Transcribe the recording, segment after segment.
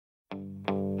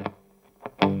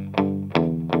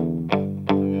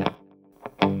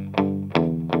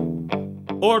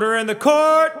Order in the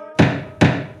court!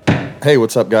 Hey,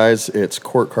 what's up, guys? It's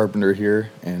Court Carpenter here,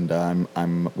 and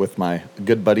I'm with my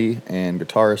good buddy and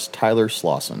guitarist Tyler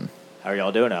Slauson. How are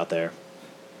y'all doing out there?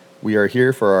 We are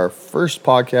here for our first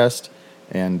podcast,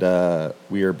 and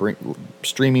we are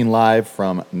streaming live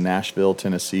from Nashville,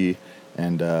 Tennessee,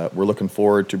 and we're looking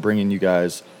forward to bringing you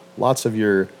guys lots of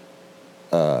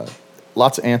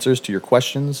answers to your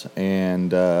questions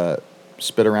and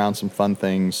spit around some fun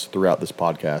things throughout this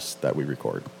podcast that we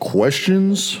record.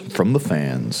 Questions from the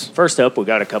fans. First up, we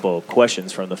got a couple of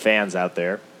questions from the fans out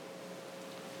there.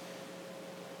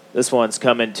 This one's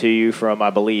coming to you from, I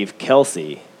believe,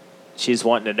 Kelsey. She's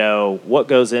wanting to know what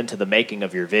goes into the making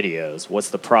of your videos.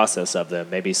 What's the process of them?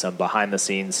 Maybe some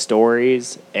behind-the-scenes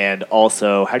stories, and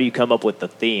also how do you come up with the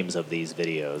themes of these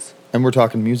videos? And we're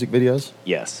talking music videos?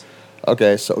 Yes.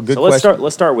 Okay, so good so question.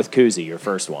 Let's start with Koozie, your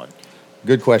first one.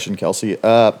 Good question, Kelsey.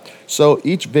 So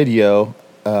each video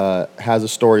has a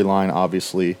storyline,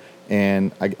 obviously,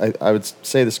 and I would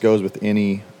say this goes with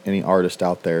any artist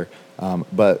out there.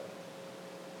 But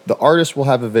the artist will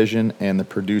have a vision, and the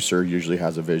producer usually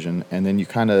has a vision, and then you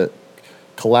kind of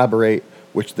collaborate,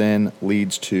 which then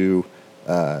leads to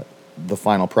the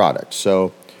final product.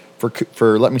 So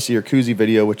for Let Me See Your Koozie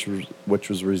video, which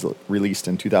was released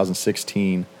in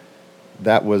 2016,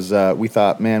 that was we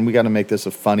thought, man, we got to make this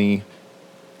a funny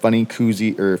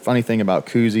koozie, or funny thing about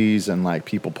koozies and like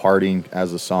people partying,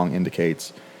 as the song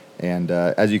indicates. And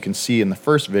as you can see in the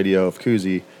first video of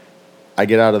Koozie, I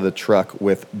get out of the truck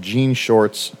with jean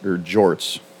shorts, or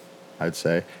jorts, I'd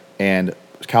say, and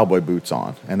cowboy boots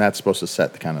on, and that's supposed to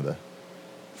set the kind of the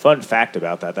Fun fact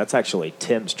about that, that's actually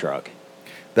Tim's truck.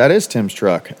 That is Tim's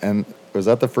truck. And was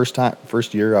that the first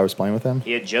year I was playing with him?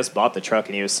 He had just bought the truck,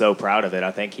 and he was so proud of it. I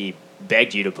think he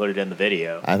begged you to put it in the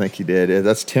video. I think he did.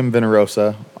 That's Tim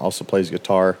Venerosa, also plays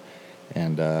guitar.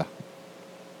 And,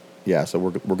 so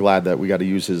we're glad that we got to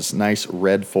use his nice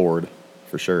red Ford,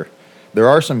 for sure. There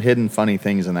are some hidden funny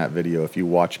things in that video if you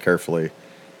watch carefully.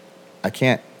 I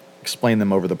can't explain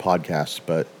them over the podcast,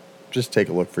 but just take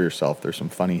a look for yourself. There's some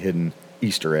funny hidden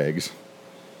Easter eggs.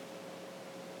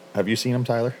 Have you seen them,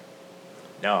 Tyler?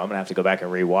 No, I'm going to have to go back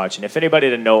and rewatch. And if anybody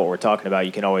didn't know what we're talking about,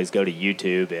 you can always go to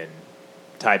YouTube and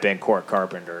type in Court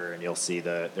Carpenter, and you'll see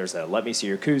there's a Let Me See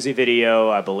Your Koozie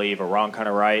video, I believe, a Wrong Kind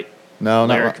of Right. No,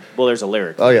 lyric. not Well, there's a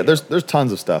lyric. Oh, yeah, video. there's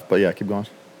tons of stuff, but yeah, keep going.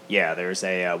 Yeah, there's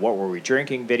a What Were We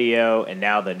Drinking video, and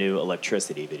now the new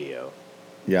Electricity video.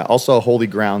 Yeah, also Holy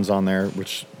Ground's on there,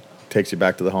 which takes you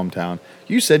back to the hometown.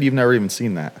 You said you've never even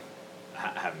seen that. I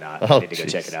have not. Oh, I need to go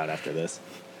check jeez. it out after this.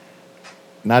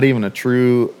 Not even a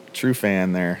true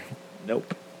fan there.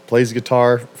 Nope. Plays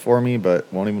guitar for me, but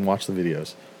won't even watch the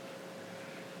videos.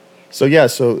 So yeah,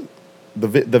 the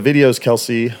videos,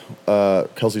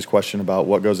 Kelsey's question about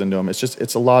what goes into them.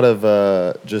 It's a lot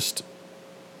of just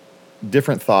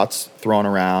different thoughts thrown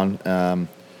around.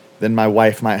 Then my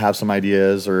wife might have some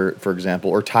ideas, or for example,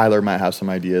 or Tyler might have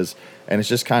some ideas, and it's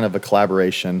just kind of a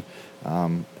collaboration.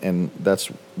 And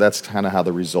that's kind of how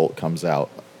the result comes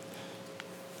out.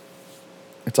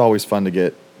 It's always fun to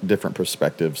get different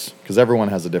perspectives because everyone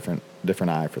has a different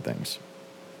eye for things.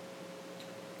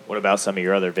 What about some of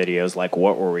your other videos, like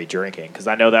What Were We Drinking? Because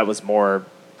I know that was more,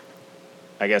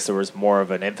 I guess there was more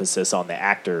of an emphasis on the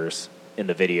actors in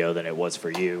the video than it was for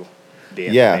you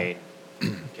being the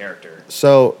main character.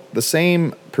 So the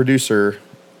same producer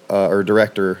or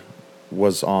director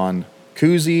was on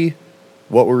Koozie,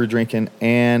 What Were We Drinking,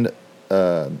 and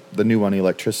the new one,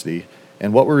 Electricity.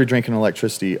 And What Were We Drinking,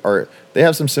 Electricity, they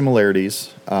have some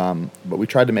similarities, but we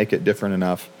tried to make it different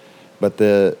enough. But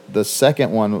the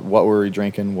second one, What Were We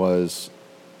Drinking, was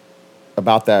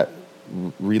about that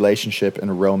relationship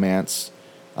and romance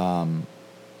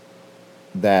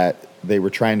that they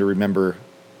were trying to remember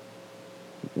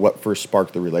what first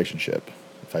sparked the relationship,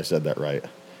 if I said that right.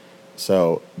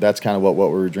 So that's kind of what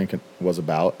Were We Drinking was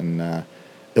about. And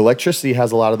Electricity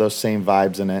has a lot of those same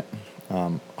vibes in it,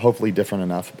 hopefully different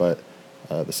enough, but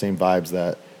the same vibes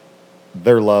that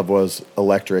their love was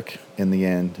electric in the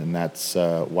end, and that's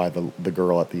why the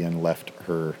girl at the end left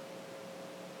her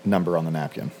number on the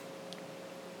napkin.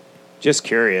 Just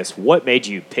curious, what made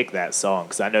you pick that song?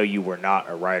 Because I know you were not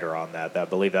a writer on that. I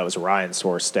believe that was Ryan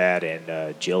Sorstad and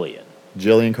Jillian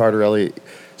Cardarelli.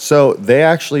 So they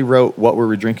actually wrote What Were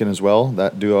We Drinking as well,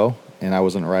 that duo, and I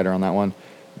wasn't a writer on that one.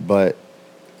 But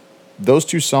those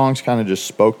two songs kind of just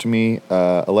spoke to me.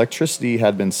 Electricity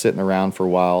had been sitting around for a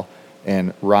while,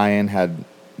 and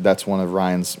that's one of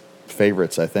Ryan's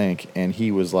favorites, I think. And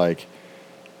he's like,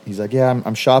 yeah,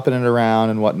 I'm shopping it around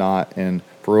and whatnot. And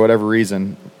for whatever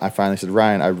reason, I finally said,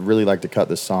 Ryan, I'd really like to cut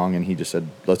this song. And he just said,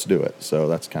 let's do it. So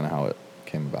that's kind of how it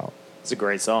came about. It's a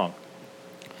great song.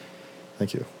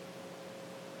 Thank you.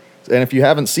 And if you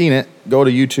haven't seen it, go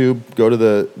to YouTube, go to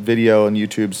the video on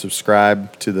YouTube,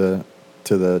 subscribe to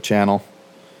the channel,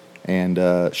 and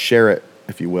share it,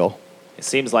 if you will. It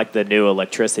seems like the new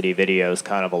electricity video is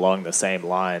kind of along the same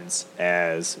lines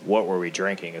as What Were We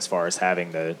Drinking, as far as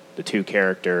having the two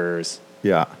characters.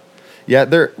 Yeah.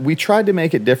 We tried to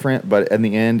make it different, but in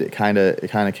the end, it kind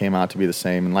of came out to be the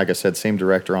same. And like I said, same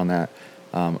director on that.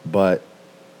 But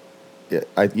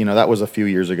that was a few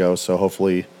years ago, so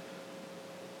hopefully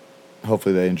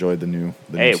they enjoyed the new.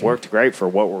 Hey, it worked great for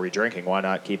What Were We Drinking. Why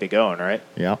not keep it going, right?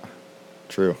 Yeah,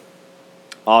 true.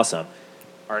 Awesome.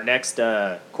 Our next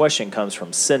question comes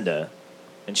from Cinda,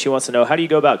 and she wants to know, how do you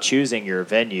go about choosing your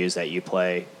venues that you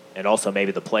play, and also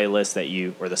maybe the playlist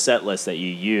or the set list that you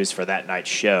use for that night's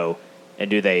show, and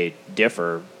do they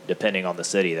differ depending on the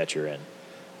city that you're in?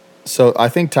 So I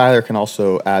think Tyler can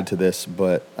also add to this,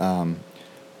 but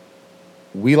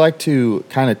we like to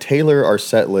kind of tailor our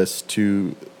set list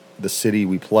to the city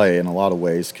we play in a lot of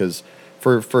ways, because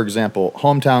for example,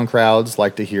 hometown crowds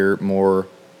like to hear more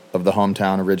of the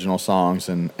hometown original songs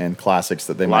and classics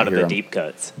that they might hear. A lot of the deep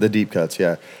cuts. The deep cuts,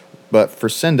 yeah. But for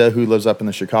Cinda, who lives up in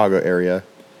the Chicago area,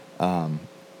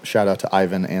 shout out to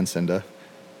Ivan and Cinda,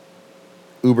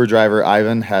 Uber driver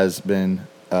Ivan has been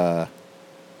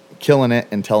killing it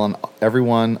and telling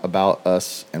everyone about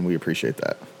us, and we appreciate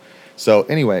that. So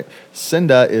anyway,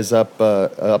 Cinda is up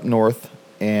north,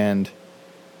 and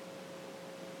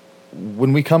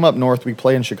when we come up north, we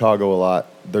play in Chicago a lot.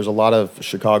 There's a lot of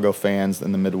Chicago fans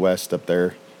in the Midwest up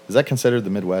there. Is that considered the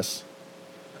Midwest?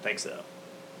 I think so.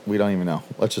 We don't even know.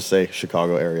 Let's just say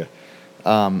Chicago area.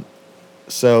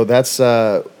 So that's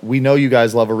we know you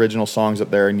guys love original songs up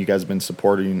there, and you guys have been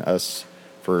supporting us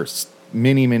for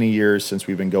many, many years since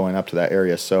we've been going up to that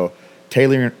area. So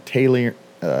tailoring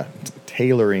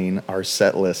our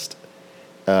set list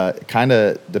kind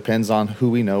of depends on who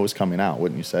we know is coming out,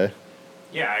 wouldn't you say?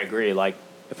 Yeah, I agree. Like,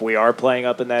 if we are playing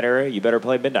up in that area, you better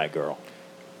play Midnight Girl.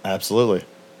 Absolutely.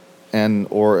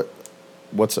 Or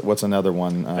what's another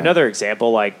one? Another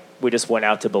example, like, we just went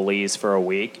out to Belize for a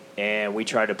week, and we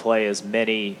tried to play as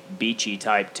many beachy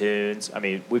type tunes. I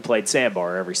mean, we played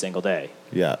Sandbar every single day.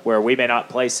 Yeah. Where we may not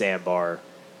play Sandbar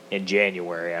in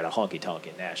January at a honky tonk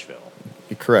in Nashville.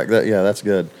 Correct. That's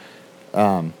good.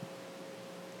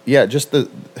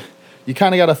 You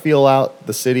kind of got to feel out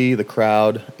the city, the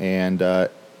crowd, and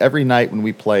every night when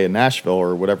we play in Nashville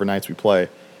or whatever nights we play,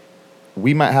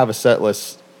 we might have a set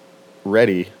list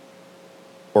ready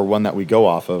or one that we go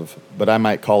off of, but I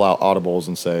might call out audibles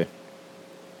and say,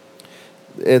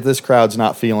 this crowd's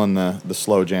not feeling the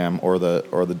slow jam or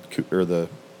the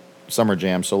summer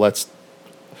jam, so let's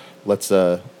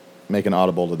make an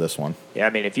audible to this one. Yeah,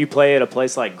 I mean, if you play at a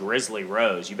place like Grizzly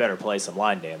Rose, you better play some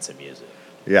line dancing music.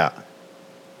 Yeah.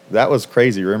 That was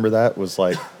crazy. Remember that? Was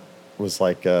like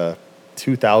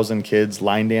 2,000 kids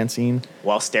line dancing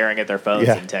while staring at their phones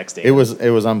and texting. It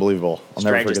was unbelievable. I'll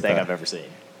never forget that. Strangest thing I've ever seen.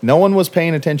 No one was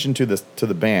paying attention to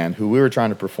the band who we were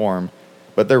trying to perform,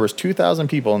 but there was 2,000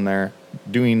 people in there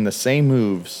doing the same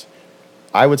moves.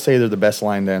 I would say they're the best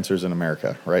line dancers in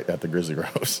America, right at the Grizzly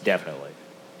Rose. Definitely.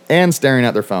 And staring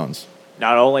at their phones.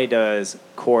 Not only does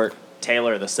Court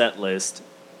tailor the set list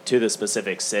to the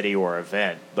specific city or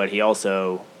event, but he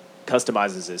also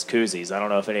customizes his koozies. I don't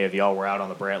know if any of y'all were out on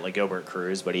the Brantley Gilbert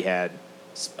cruise, but he had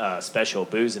special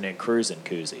boozing and cruising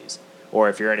koozies. Or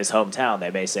if you're in his hometown,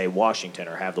 they may say Washington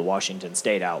or have the Washington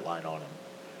State outline on them.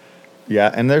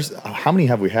 Yeah, and there's how many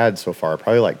have we had so far?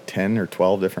 Probably like 10 or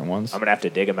 12 different ones. I'm going to have to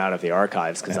dig them out of the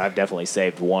archives because I've definitely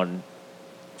saved one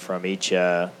from each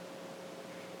stage.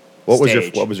 What was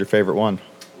your favorite one?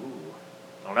 Ooh,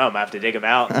 I don't know. I'm going to have to dig them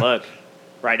out. Look,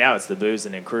 right now it's the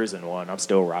boozing and cruising one. I'm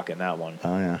still rocking that one.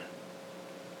 Oh, yeah.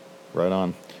 Right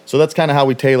on. So that's kind of how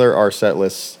we tailor our set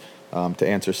lists to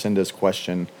answer Cinda's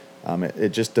question. It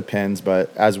just depends,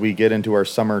 but as we get into our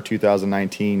summer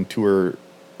 2019 tour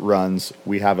runs,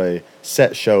 we have a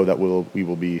set show that we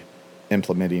will be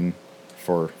implementing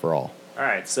for all. All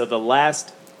right, so the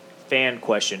last fan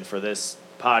question for this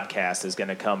podcast is going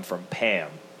to come from Pam.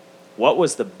 What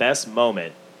was the best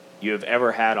moment you have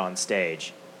ever had on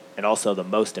stage, and also the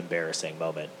most embarrassing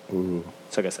moment? Ooh.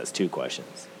 So I guess that's two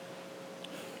questions.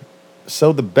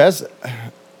 So the best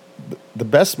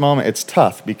moment, it's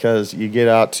tough because you get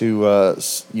out to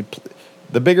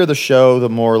the bigger the show, the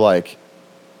more like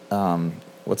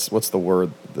what's the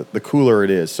word? The cooler it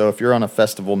is. So if you're on a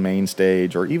festival main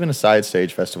stage or even a side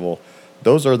stage festival,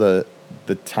 those are the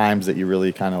times that you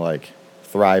really kind of like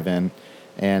thrive in.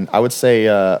 And I would say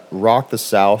Rock the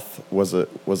South was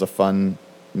a fun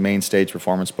main stage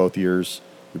performance both years.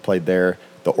 We played there.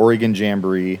 The Oregon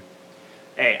Jamboree.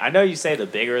 Hey, I know you say the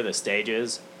bigger the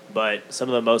stages, but some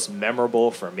of the most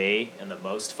memorable for me and the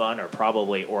most fun are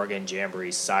probably Oregon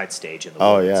Jamboree's side stage in the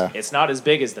Oh, woods. yeah. It's not as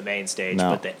big as the main stage,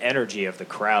 No. but the energy of the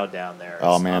crowd down there.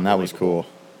 Oh Is man, that was unbelievable.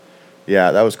 cool.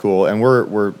 Yeah, that was cool, and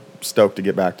we're stoked to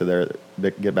get back there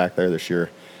this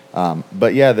year.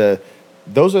 But yeah,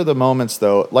 those are the moments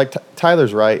though. Like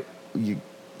Tyler's right. You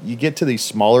get to these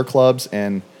smaller clubs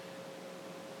and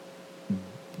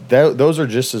those are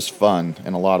just as fun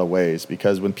in a lot of ways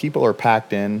because when people are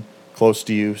packed in close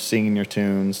to you, singing your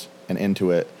tunes and into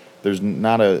it, there's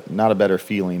not a better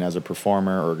feeling as a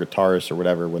performer or guitarist or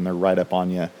whatever when they're right up on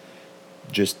you,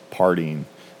 just partying,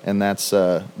 and that's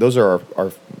those are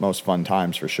our most fun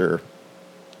times for sure.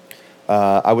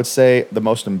 I would say the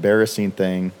most embarrassing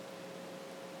thing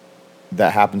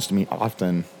that happens to me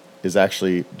often is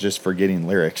actually just forgetting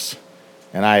lyrics,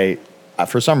 and I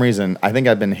for some reason, I think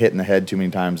I've been hit in the head too many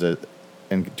times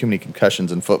and too many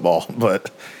concussions in football,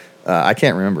 but I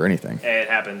can't remember anything. It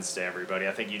happens to everybody.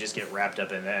 I think you just get wrapped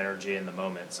up in the energy in the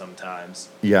moment sometimes.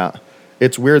 Yeah.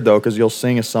 It's weird, though, because you'll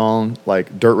sing a song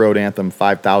like Dirt Road Anthem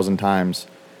 5,000 times,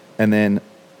 and then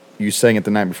you sang it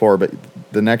the night before, but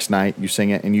the next night you sing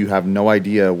it and you have no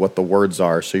idea what the words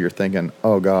are, so you're thinking,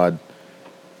 oh, God,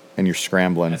 and you're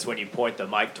scrambling. That's when you point the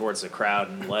mic towards the crowd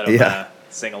and let them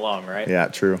sing along, right? Yeah,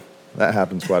 true. That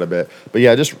happens quite a bit. But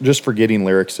yeah, just forgetting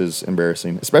lyrics is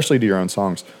embarrassing, especially to your own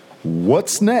songs.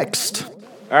 What's next?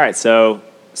 All right, so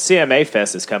CMA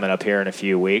Fest is coming up here in a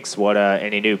few weeks. What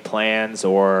any new plans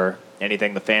or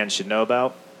anything the fans should know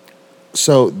about?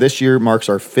 So this year marks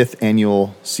our 5th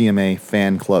annual CMA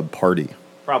fan club party.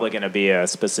 Probably going to be a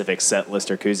specific set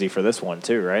list or koozie for this one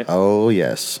too, right? Oh,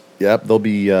 yes. Yep, there'll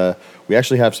be, we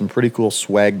actually have some pretty cool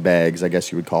swag bags, I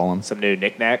guess you would call them. Some new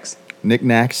knickknacks.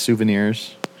 Knickknacks,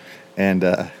 souvenirs,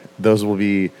 and those will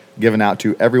be given out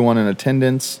to everyone in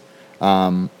attendance.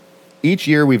 Each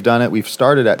year we've done it. We've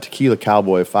started at Tequila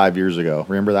Cowboy 5 years ago.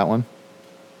 Remember that one?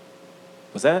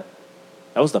 Was that?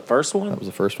 That was the first one? That was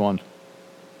the first one.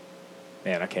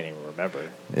 Man, I can't even remember.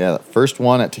 Yeah, the first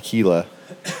one at Tequila,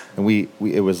 and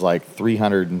it was like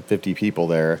 350 people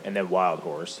there. And then Wild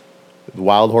Horse. The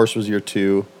Wild Horse was year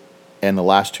 2, and the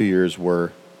last 2 years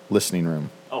were Listening Room.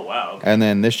 Oh, wow. Okay. And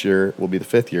then this year will be the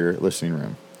 5th year, Listening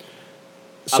Room.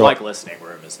 I like Listening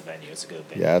Room as the venue. It's a good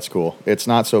venue. Yeah, it's cool. It's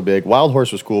not so big. Wild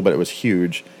Horse was cool, but it was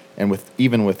huge. And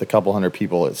even with a couple hundred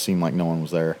people, it seemed like no one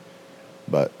was there.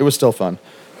 But it was still fun.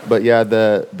 But yeah,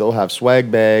 they'll have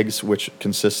swag bags, which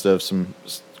consist of some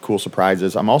cool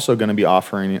surprises. I'm also going to be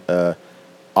offering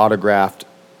autographed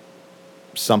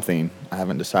something. I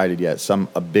haven't decided yet.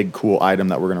 A big cool item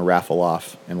that we're going to raffle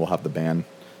off, and we'll have the band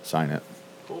sign it.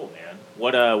 Cool, man.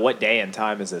 What day and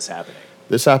time is this happening?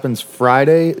 This happens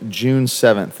Friday, June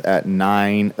 7th at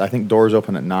 9. I think doors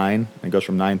open at 9. And it goes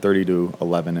from 9:30 to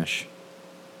 11-ish.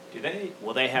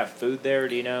 Will they have food there,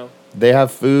 do you know? They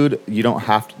have food. You don't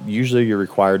have to. Usually you're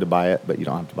required to buy it, but you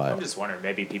don't have to buy it. I'm just wondering,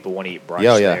 maybe people want to eat brunch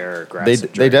Yeah. there or grab They some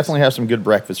they drinks. definitely have some good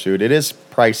breakfast food. It is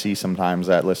pricey sometimes,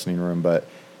 that Listening Room, but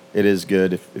it is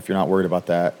good if you're not worried about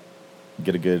that.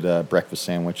 Get a good breakfast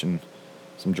sandwich and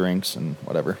some drinks and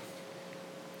whatever.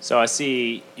 So I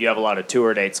see you have a lot of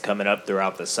tour dates coming up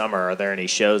throughout the summer. Are there any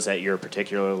shows that you're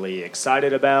particularly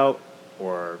excited about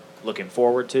or looking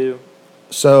forward to?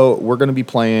 So we're going to be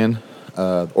playing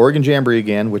Oregon Jamboree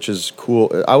again, which is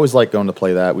cool. I always like going to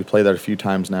play that. We played that a few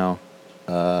times now.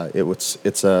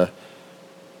 It's a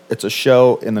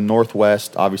show in the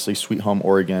Northwest, obviously Sweet Home,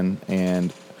 Oregon,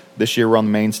 and this year we're on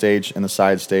the main stage and the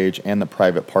side stage and the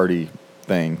private party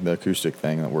thing, the acoustic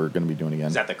thing that we're going to be doing again.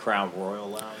 Is that the Crown Royal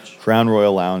Lounge? Crown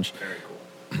Royal Lounge, Very cool.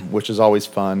 which is always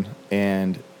fun.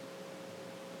 And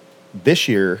this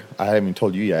year, I haven't even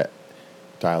told you yet,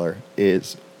 Tyler,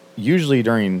 is usually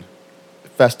during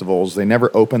festivals, they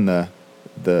never open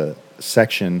the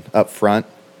section up front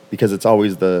because it's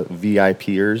always the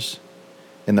VIPers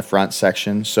in the front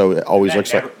section. So it always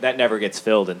looks like... That never gets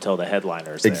filled until the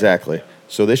headliners there. Exactly. Yeah.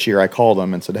 So this year I called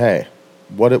them and said, hey,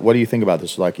 what do you think about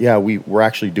this? Like, yeah, we're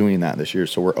actually doing that this year.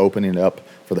 So we're opening it up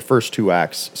for the first 2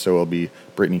 acts. So it'll be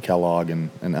Brittany Kellogg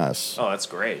and us. Oh, that's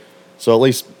great. So at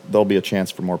least there'll be a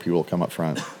chance for more people to come up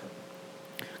front.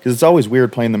 Because it's always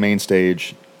weird playing the main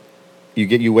stage.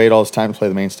 You wait all this time to play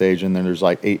the main stage, and then there's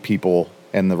like 8 people,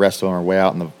 and the rest of them are way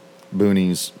out in the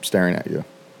boonies staring at you.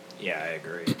 Yeah, I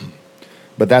agree.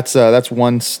 But that's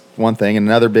one thing. And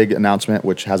another big announcement,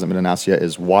 which hasn't been announced yet,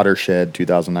 is Watershed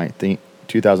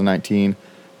 2019.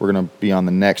 We're going to be on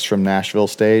the Next from Nashville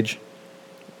stage,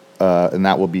 and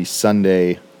that will be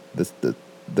Sunday,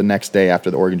 the next day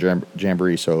after the Oregon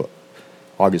Jamboree, so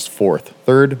August 4th.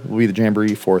 3rd will be the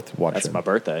Jamboree, 4th Watershed. That's my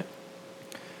birthday.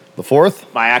 The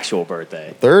 4th? My actual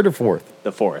birthday. 3rd or 4th?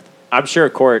 The 4th. I'm sure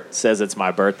Court says it's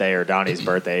my birthday or Donnie's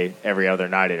birthday every other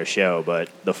night at a show, but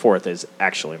the 4th is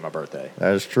actually my birthday.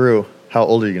 That is true. How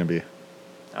old are you going to be?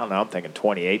 I don't know. I'm thinking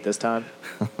 28 this time.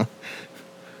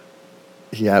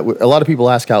 Yeah, a lot of people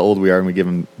ask how old we are, and we give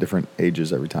them different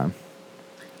ages every time.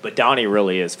 But Donnie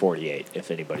really is 48,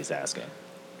 if anybody's asking.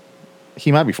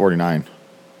 He might be 49.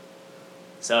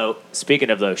 So, speaking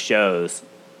of those shows,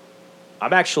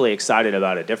 I'm actually excited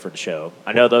about a different show.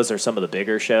 I know those are some of the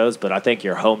bigger shows, but I think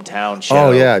your hometown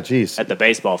show at the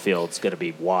baseball field is going to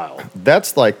be wild.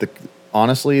 That's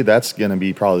honestly, that's going to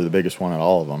be probably the biggest one at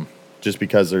all of them. Just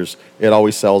because it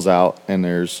always sells out, and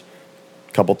there's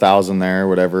a couple thousand there or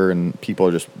whatever, and people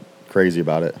are just crazy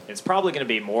about it. It's probably going to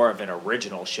be more of an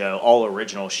original show, all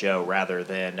original show, rather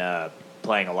than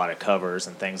playing a lot of covers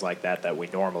and things like that we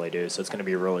normally do. So it's going to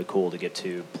be really cool to get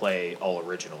to play all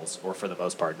originals, or for the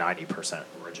most part, 90%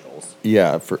 originals.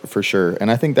 Yeah, for sure.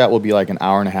 And I think that will be like an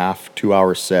hour and a half,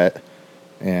 2-hour set,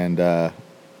 and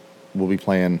we'll be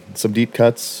playing some deep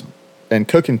cuts. And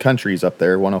Cookin' Country's up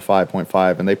there,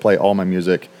 105.5, and they play all my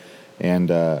music, and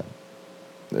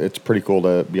it's pretty cool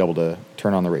to be able to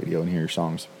turn on the radio and hear your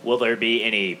songs. Will there be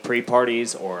any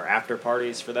pre-parties or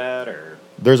after-parties for that, or?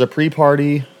 There's a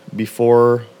pre-party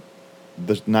before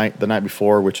the night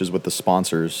before, which is with the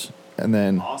sponsors, and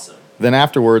then awesome. Then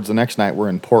afterwards, the next night we're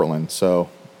in Portland, so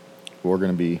we're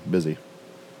going to be busy.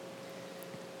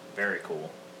 Very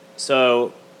cool.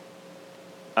 So,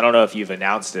 I don't know if you've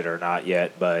announced it or not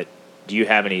yet, but do you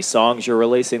have any songs you're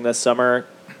releasing this summer,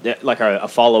 like a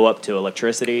follow-up to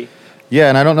Electricity? Yeah,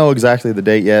 and I don't know exactly the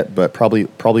date yet, but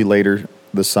probably later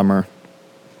this summer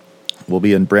will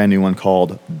be a brand new one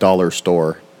called Dollar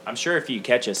Store. I'm sure if you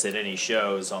catch us at any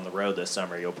shows on the road this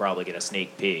summer, you'll probably get a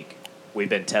sneak peek. We've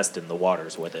been testing the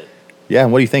waters with it. Yeah,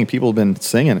 and what do you think? People have been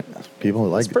singing it. People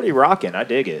like it. It's pretty rocking. I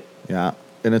dig it. Yeah,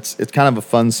 and it's kind of a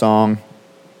fun song.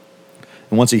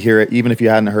 And once you hear it, even if you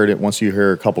hadn't heard it, once you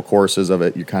hear a couple choruses of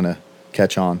it, you kind of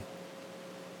catch on.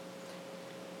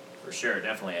 For sure,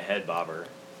 definitely a head bobber.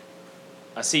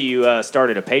 I see you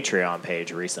started a Patreon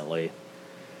page recently.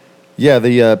 Yeah,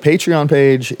 the Patreon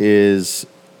page is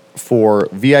for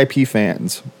VIP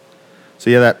fans. So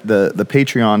yeah, the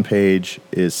Patreon page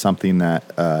is something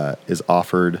that is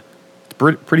offered. It's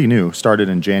pretty new. Started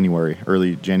in January,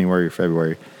 early January or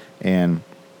February, and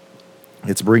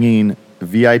it's bringing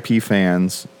VIP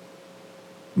fans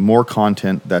more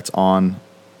content that's on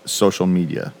social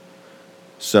media.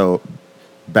 So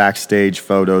backstage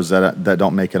photos that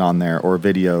don't make it on there, or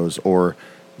videos, or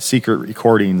secret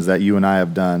recordings that you and I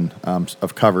have done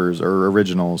of covers or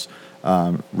originals,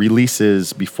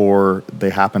 releases before they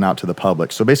happen out to the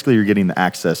public. So basically you're getting the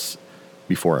access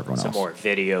before everyone else. Some more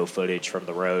video footage from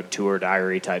the road, tour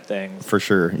diary type things. For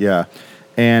sure, yeah.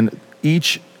 And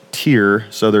each tier,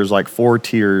 so there's like 4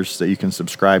 tiers that you can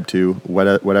subscribe to,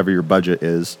 whatever your budget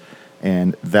is,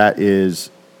 and that is,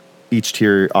 each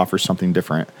tier offers something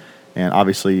different. And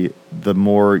obviously, the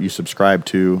more you subscribe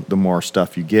to, the more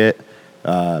stuff you get.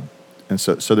 And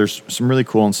so there's some really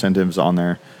cool incentives on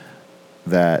there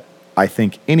that I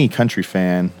think any country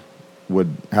fan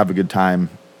would have a good time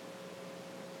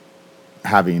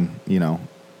having, Or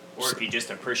if you just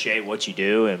appreciate what you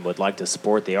do and would like to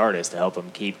support the artist to help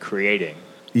them keep creating.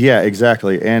 Yeah,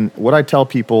 exactly. And what I tell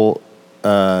people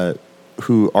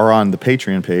who are on the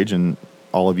Patreon page, and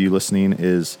all of you listening,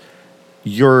 is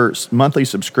your monthly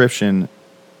subscription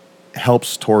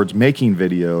helps towards making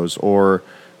videos or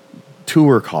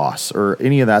tour costs or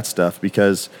any of that stuff.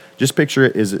 Because just picture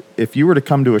it, is if you were to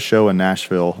come to a show in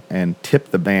Nashville and tip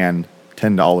the band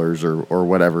 $10 or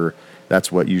whatever,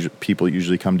 that's what people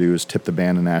usually come to, is tip the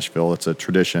band in Nashville. It's a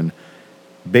tradition.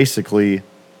 Basically,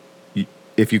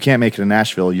 if you can't make it in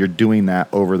Nashville, you're doing that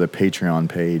over the Patreon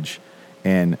page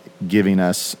and giving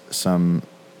us some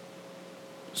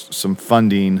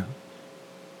funding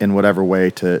in whatever way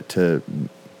to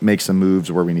make some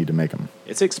moves where we need to make them.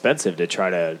 It's expensive to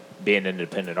try to be an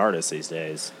independent artist these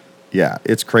days. Yeah,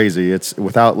 it's crazy. It's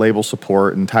without label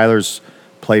support, and Tyler's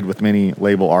played with many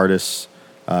label artists,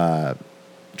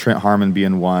 Trent Harmon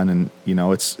being one, and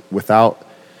it's without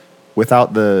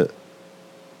the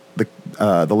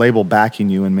label backing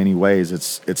you in many ways,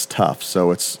 it's tough.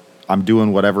 So I'm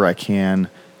doing whatever I can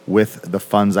with the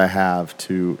funds I have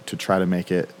to try to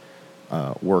make it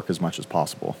work as much as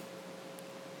possible,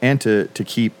 and to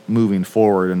keep moving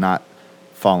forward and not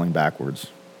falling backwards.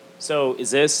 So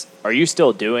are you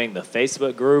still doing the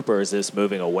Facebook group, or is this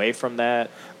moving away from that?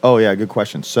 Oh yeah, good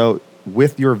question. So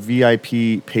with your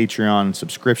VIP Patreon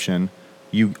subscription,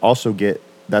 you also get,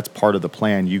 that's part of the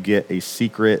plan, you get a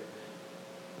secret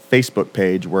Facebook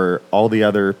page where all the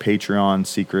other Patreon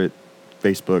secret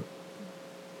Facebook.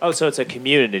 Oh, so it's a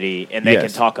community, and they can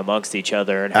talk amongst each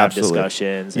other and have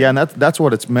discussions. Yeah, and that's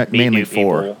what it's mainly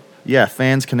for. People. Yeah,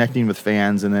 fans connecting with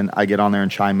fans, and then I get on there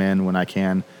and chime in when I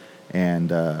can.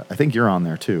 And I think you're on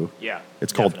there too. Yeah,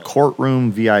 it's called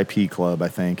Courtroom VIP Club, I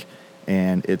think,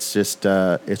 and it's just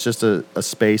a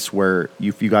space where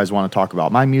if you guys want to talk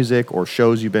about my music or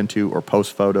shows you've been to, or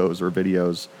post photos or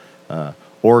videos,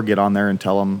 or get on there and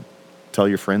tell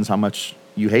your friends how much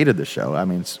you hated the show. I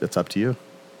mean, it's up to you.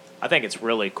 I think it's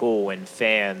really cool when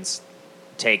fans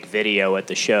take video at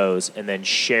the shows and then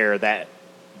share that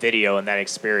video and that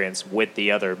experience with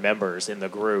the other members in the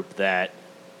group that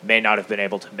may not have been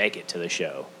able to make it to the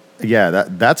show. Yeah,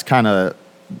 that's kind of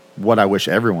what I wish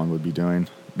everyone would be doing,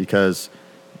 because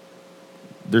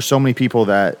there's so many people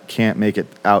that can't make it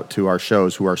out to our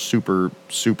shows who are super,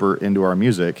 super into our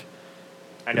music.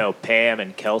 I know Pam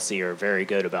and Kelsey are very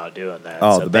good about doing that.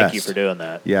 Oh, so the thank best. you for doing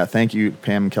that. Yeah, thank you,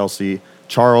 Pam and Kelsey.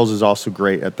 Charles is also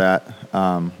great at that.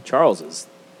 Charles is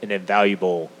an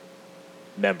invaluable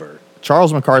member.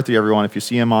 Charles McCarthy, everyone, if you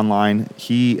see him online,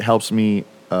 he helps me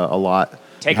a lot.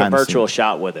 Take a virtual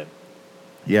shot with him.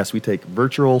 Yes, we take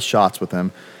virtual shots with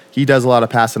him. He does a lot of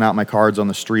passing out my cards on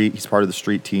the street. He's part of the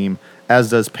street team, as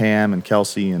does Pam and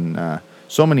Kelsey and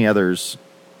so many others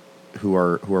who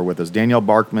are with us. Danielle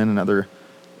Barkman, another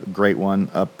great one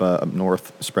up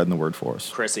north, spreading the word for us.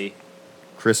 Chrissy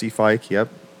Fike, yep.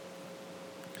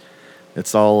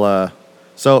 It's all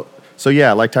so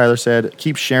yeah, like Tyler said,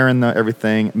 keep sharing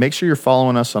everything. Make sure you're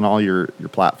following us on all your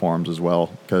platforms as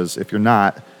well, because if you're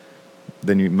not,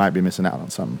 then you might be missing out on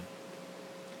something.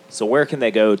 So where can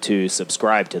they go to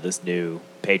subscribe to this new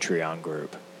Patreon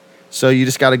group? So you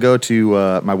just got to go to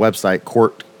my website,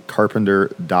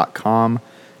 courtcarpenter.com,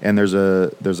 and there's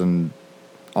an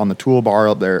on the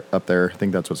toolbar up there. I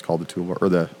think that's what's called, the toolbar,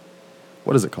 or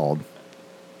what is it called?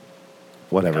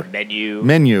 Whatever. Like a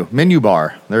menu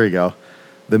bar. There you go.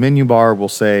 The menu bar will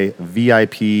say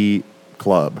VIP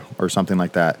Club or something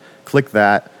like that. Click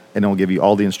that, and it will give you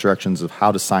all the instructions of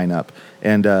how to sign up.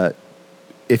 And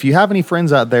if you have any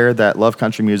friends out there that love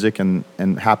country music and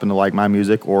happen to like my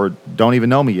music or don't even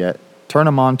know me yet, turn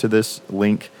them on to this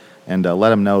link and let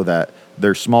them know that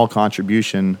their small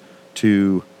contribution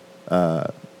to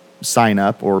sign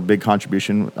up, or big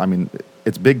contribution, I mean,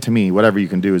 it's big to me. Whatever you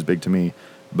can do is big to me.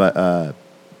 But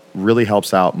really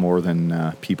helps out more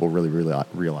than people really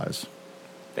realize.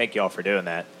 Thank you all for doing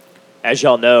that. As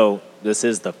y'all know, this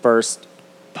is the first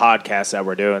podcast that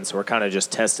we're doing, so we're kind of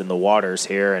just testing the waters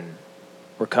here, and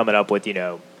we're coming up with,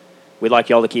 we'd like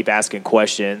y'all to keep asking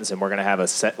questions, and we're going to have a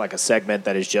segment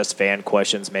that is just fan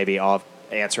questions, maybe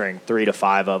answering 3 to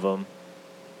 5 of them,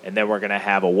 and then we're going to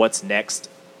have a what's next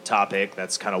topic.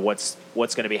 That's kind of what's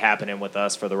going to be happening with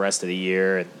us for the rest of the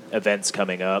year and events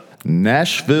coming up.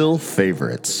 Nashville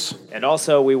favorites. And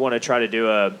also we want to try to do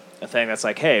a thing that's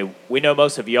like, hey, we know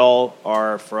most of y'all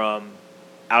are from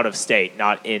out of state,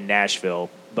 not in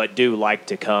Nashville, but do like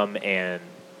to come and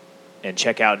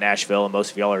check out Nashville, and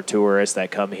most of y'all are tourists that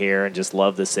come here and just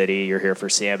love the city. You're here for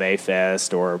CMA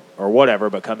Fest or whatever,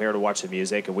 but come here to watch the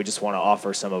music, and we just want to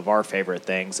offer some of our favorite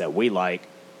things that we like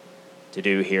to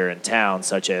do here in town,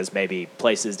 such as maybe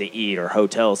places to eat or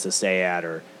hotels to stay at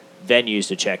or venues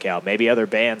to check out, maybe other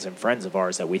bands and friends of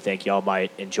ours that we think y'all might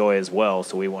enjoy as well.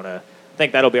 So I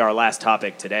think that'll be our last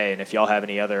topic today. And if y'all have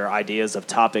any other ideas of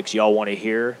topics y'all want to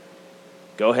hear,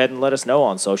 go ahead and let us know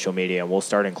on social media, and we'll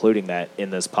start including that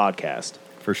in this podcast.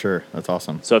 For sure. That's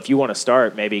awesome. So if you want to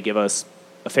start, maybe give us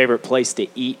a favorite place to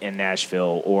eat in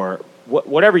Nashville, or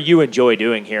whatever you enjoy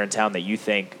doing here in town that you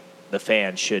think the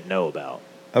fans should know about.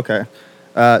 Okay.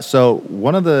 So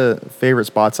one of the favorite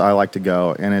spots I like to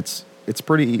go, and it's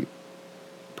pretty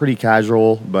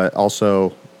casual, but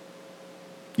also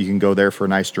you can go there for a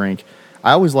nice drink.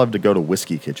 I always love to go to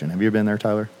Whiskey Kitchen. Have you ever been there,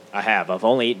 Tyler? I have. I've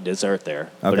only eaten dessert there,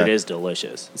 but Okay. it is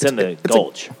delicious. It's in the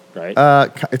Gulch, right?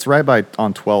 It's right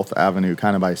on 12th Avenue,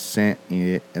 kind of by San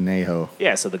Ynezho.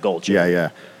 Yeah, so the Gulch. Yeah.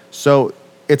 So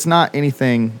it's not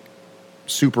anything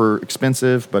super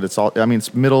expensive, but it's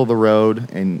middle of the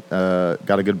road, and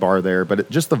got a good bar there. But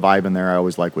just the vibe in there, I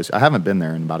always like. I haven't been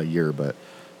there in about a year, but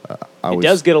it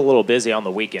does get a little busy on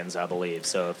the weekends, I believe.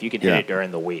 So if you can hit it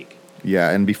during the week.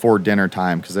 Yeah, and before dinner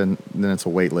time, because then it's a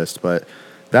wait list. But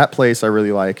that place I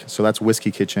really like. So that's Whiskey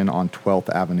Kitchen on 12th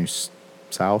Avenue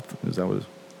South. Is that what it is?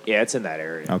 Yeah, it's in that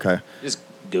area. Okay. Just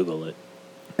Google it.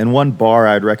 And one bar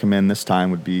I'd recommend this time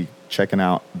would be checking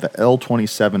out the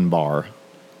L27 bar,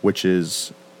 which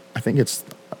is, I think it's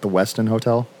the Westin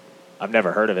Hotel. I've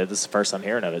never heard of it. This is the first I'm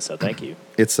hearing of it, so thank you.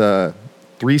 It's a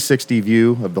 360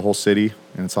 view of the whole city,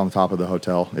 and it's on the top of the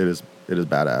hotel. It's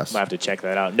badass. Might have to check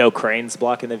that out. No cranes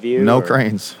blocking the view? No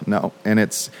cranes, no. And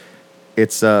it's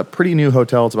a pretty new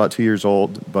hotel. It's about 2 years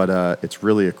old, but it's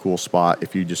really a cool spot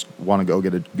if you just want to go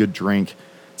get a good drink.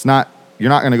 You're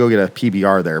not going to go get a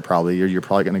PBR there probably. You're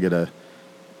probably going to get a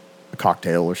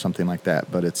cocktail or something like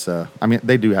that. But it's,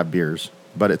 they do have beers,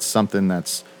 but it's something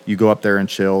that's, you go up there and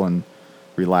chill and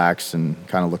relax and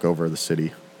kind of look over the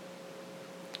city.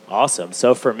 Awesome.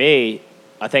 So for me,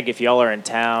 I think if y'all are in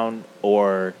town,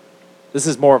 or this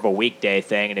is more of a weekday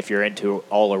thing, and if you're into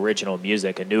all original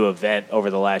music, a new event over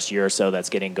the last year or so that's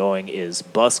getting going is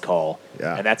Bus Call.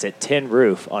 Yeah. And that's at Tin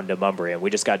Roof on Demonbreun. We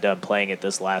just got done playing it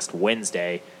this last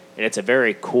Wednesday, and it's a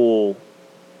very cool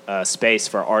space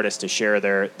for artists to share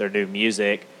their new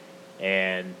music.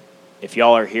 And if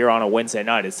y'all are here on a Wednesday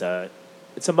night, it's a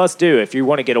must-do if you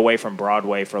want to get away from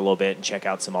Broadway for a little bit and check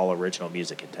out some all original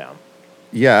music in town.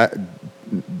 Yeah,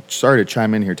 sorry to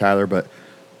chime in here, Tyler, but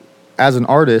as an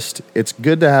artist, it's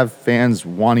good to have fans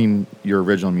wanting your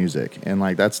original music. And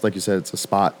that's like you said, it's a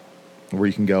spot where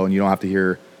you can go and you don't have to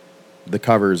hear the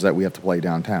covers that we have to play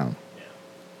downtown. Yeah.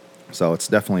 So it's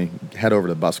definitely head over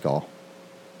to Bus Call.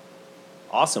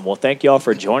 Awesome. Well, thank y'all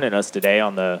for joining us today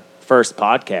on the first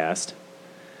podcast.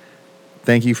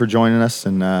 Thank you for joining us,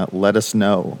 and let us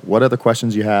know what other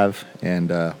questions you have, and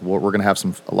we're going to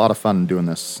have a lot of fun doing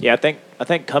this. Yeah, I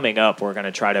think coming up we're going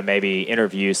to try to maybe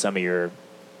interview some of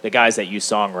the guys that you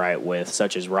songwrite with,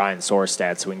 such as Ryan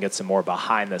Sorstad, so we can get some more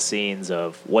behind the scenes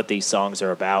of what these songs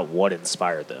are about, what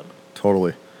inspired them.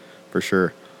 Totally, for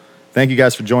sure. Thank you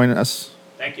guys for joining us.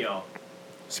 Thank you all.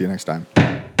 See you next time.